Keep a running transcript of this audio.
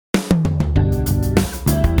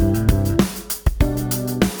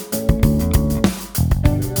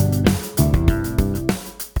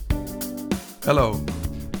Hello,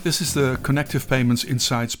 this is the Connective Payments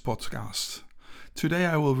Insights podcast. Today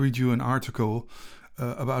I will read you an article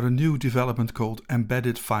about a new development called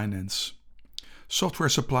embedded finance. Software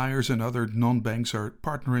suppliers and other non-banks are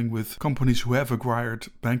partnering with companies who have acquired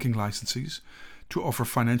banking licenses to offer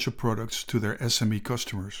financial products to their SME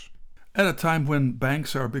customers. At a time when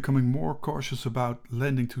banks are becoming more cautious about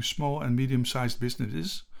lending to small and medium-sized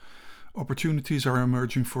businesses, opportunities are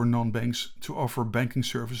emerging for non-banks to offer banking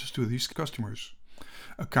services to these customers.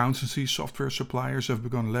 Accountancy software suppliers have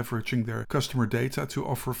begun leveraging their customer data to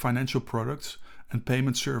offer financial products and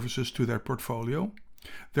payment services to their portfolio,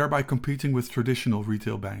 thereby competing with traditional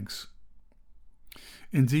retail banks.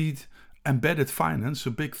 Indeed, embedded finance,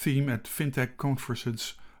 a big theme at fintech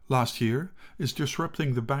conferences last year, is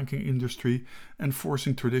disrupting the banking industry and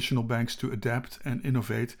forcing traditional banks to adapt and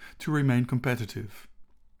innovate to remain competitive.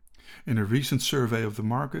 In a recent survey of the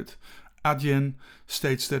market, Adyen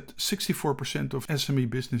states that 64% of SME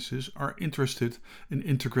businesses are interested in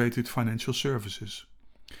integrated financial services.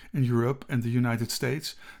 In Europe and the United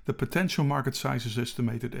States, the potential market size is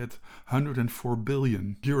estimated at 104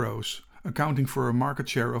 billion euros, accounting for a market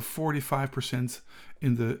share of 45%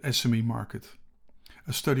 in the SME market.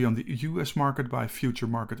 A study on the US market by Future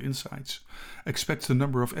Market Insights expects the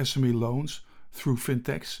number of SME loans through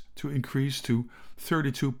fintechs to increase to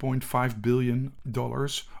 $32.5 billion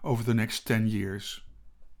over the next 10 years.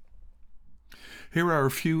 Here are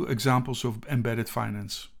a few examples of embedded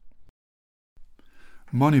finance.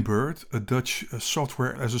 Moneybird, a Dutch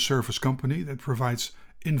software as a service company that provides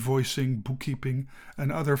invoicing, bookkeeping, and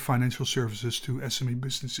other financial services to SME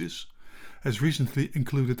businesses, has recently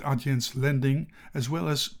included Adyen's lending as well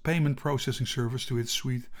as payment processing service to its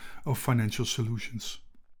suite of financial solutions.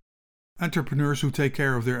 Entrepreneurs who take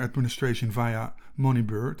care of their administration via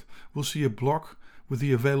Moneybird will see a block with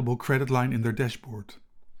the available credit line in their dashboard.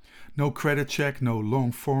 No credit check, no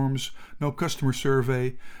long forms, no customer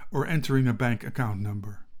survey, or entering a bank account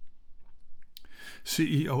number.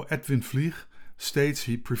 CEO Edwin Vlieg states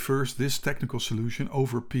he prefers this technical solution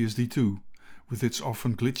over PSD2, with its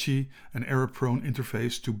often glitchy and error-prone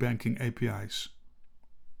interface to banking APIs.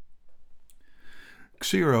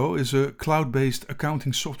 Xero is a cloud-based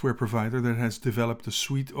accounting software provider that has developed a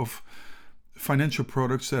suite of financial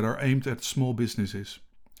products that are aimed at small businesses.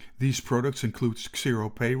 These products include Xero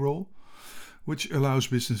Payroll, which allows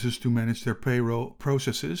businesses to manage their payroll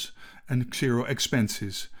processes, and Xero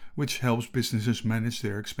Expenses, which helps businesses manage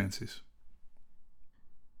their expenses.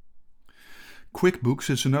 QuickBooks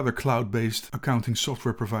is another cloud-based accounting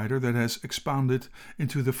software provider that has expanded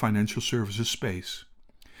into the financial services space.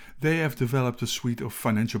 They have developed a suite of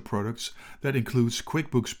financial products that includes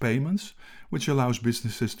QuickBooks Payments, which allows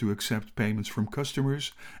businesses to accept payments from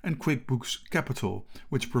customers, and QuickBooks Capital,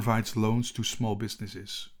 which provides loans to small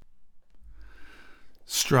businesses.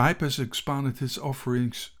 Stripe has expanded its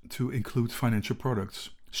offerings to include financial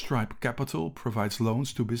products. Stripe Capital provides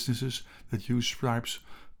loans to businesses that use Stripe's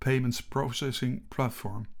payments processing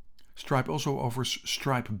platform. Stripe also offers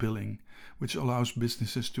Stripe Billing, which allows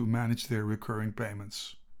businesses to manage their recurring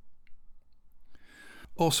payments.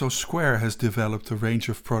 Also, Square has developed a range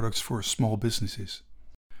of products for small businesses.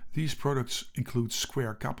 These products include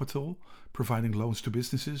Square Capital, providing loans to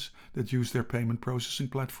businesses that use their payment processing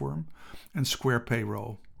platform, and Square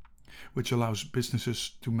Payroll, which allows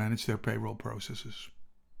businesses to manage their payroll processes.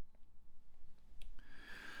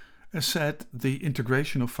 As said, the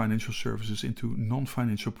integration of financial services into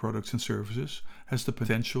non-financial products and services has the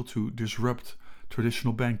potential to disrupt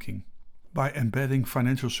traditional banking. By embedding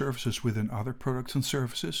financial services within other products and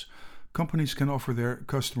services, companies can offer their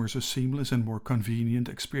customers a seamless and more convenient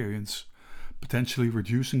experience, potentially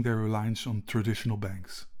reducing their reliance on traditional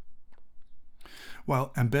banks.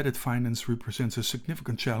 While embedded finance represents a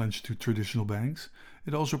significant challenge to traditional banks,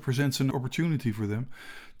 it also presents an opportunity for them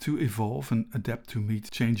to evolve and adapt to meet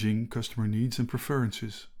changing customer needs and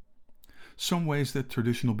preferences. Some ways that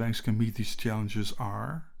traditional banks can meet these challenges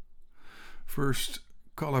are: first,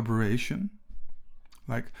 collaboration.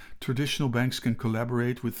 Like traditional banks can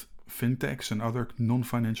collaborate with fintechs and other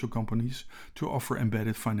non-financial companies to offer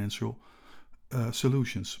embedded financial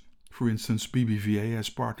solutions. For instance, BBVA has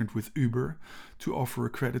partnered with Uber to offer a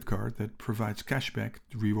credit card that provides cashback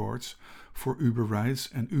rewards for Uber rides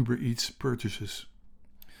and Uber Eats purchases.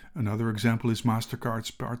 Another example is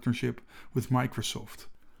MasterCard's partnership with Microsoft.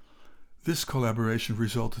 This collaboration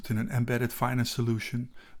resulted in an embedded finance solution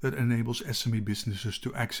that enables SME businesses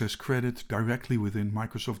to access credit directly within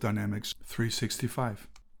Microsoft Dynamics 365.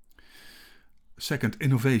 Second,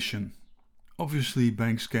 innovation. Obviously,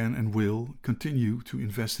 banks can and will continue to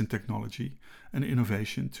invest in technology and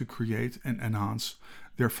innovation to create and enhance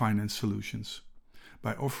their finance solutions.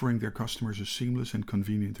 By offering their customers a seamless and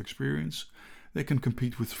convenient experience, they can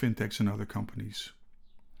compete with fintechs and other companies.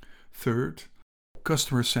 Third,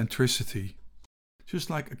 customer centricity.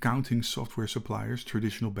 Just like accounting software suppliers,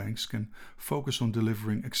 traditional banks can focus on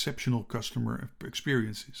delivering exceptional customer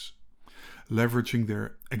experiences, leveraging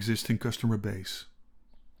their existing customer base.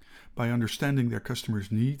 By understanding their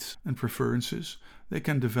customers' needs and preferences, they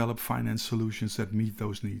can develop finance solutions that meet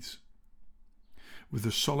those needs. With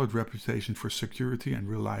a solid reputation for security and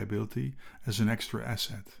reliability as an extra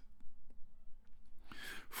asset.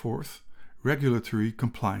 Fourth, regulatory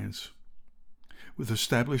compliance. With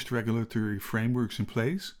established regulatory frameworks in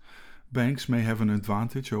place, banks may have an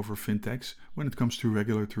advantage over fintechs when it comes to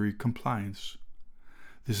regulatory compliance.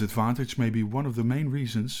 This advantage may be one of the main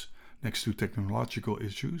reasons, next to technological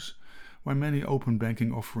issues, why many open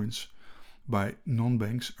banking offerings by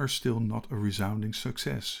non-banks are still not a resounding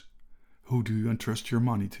success. Who do you entrust your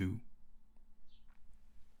money to?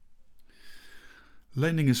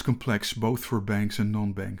 Lending is complex both for banks and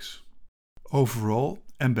non-banks. Overall,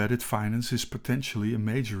 embedded finance is potentially a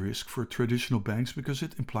major risk for traditional banks because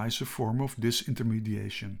it implies a form of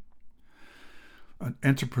disintermediation. An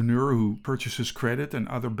entrepreneur who purchases credit and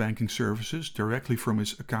other banking services directly from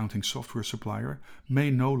his accounting software supplier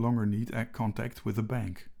may no longer need contact with a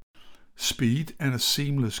bank. Speed and a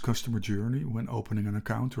seamless customer journey when opening an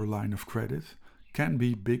account or line of credit can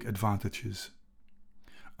be big advantages.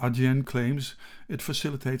 Adyen claims it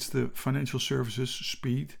facilitates the financial services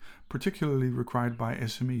speed particularly required by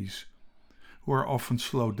SMEs, who are often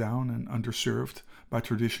slowed down and underserved by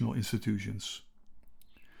traditional institutions.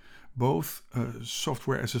 Both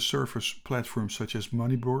software as a service platforms such as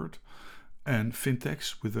Moneyboard and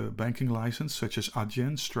fintechs with a banking license such as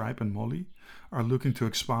Adyen, Stripe and Molly are looking to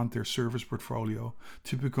expand their service portfolio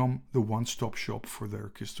to become the one-stop shop for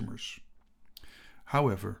their customers.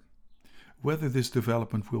 However, whether this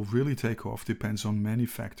development will really take off depends on many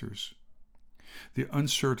factors. The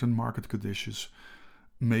uncertain market conditions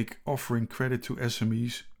make offering credit to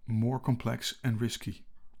SMEs more complex and risky.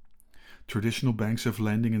 Traditional banks have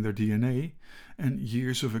lending in their DNA and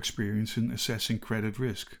years of experience in assessing credit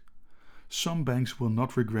risk. Some banks will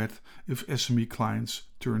not regret if SME clients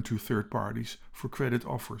turn to third parties for credit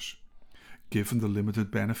offers, given the limited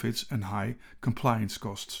benefits and high compliance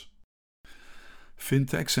costs.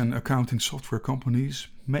 Fintechs and accounting software companies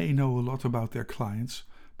may know a lot about their clients,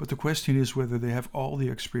 but the question is whether they have all the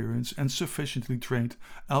experience and sufficiently trained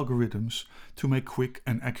algorithms to make quick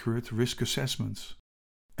and accurate risk assessments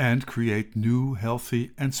and create new,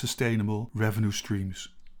 healthy and sustainable revenue streams.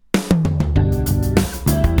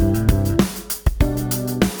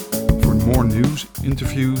 For more news,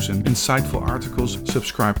 interviews and insightful articles,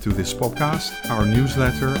 subscribe to this podcast, our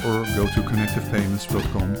newsletter, or go to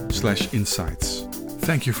connectivepayments.com/insights.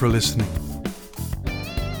 Thank you for listening.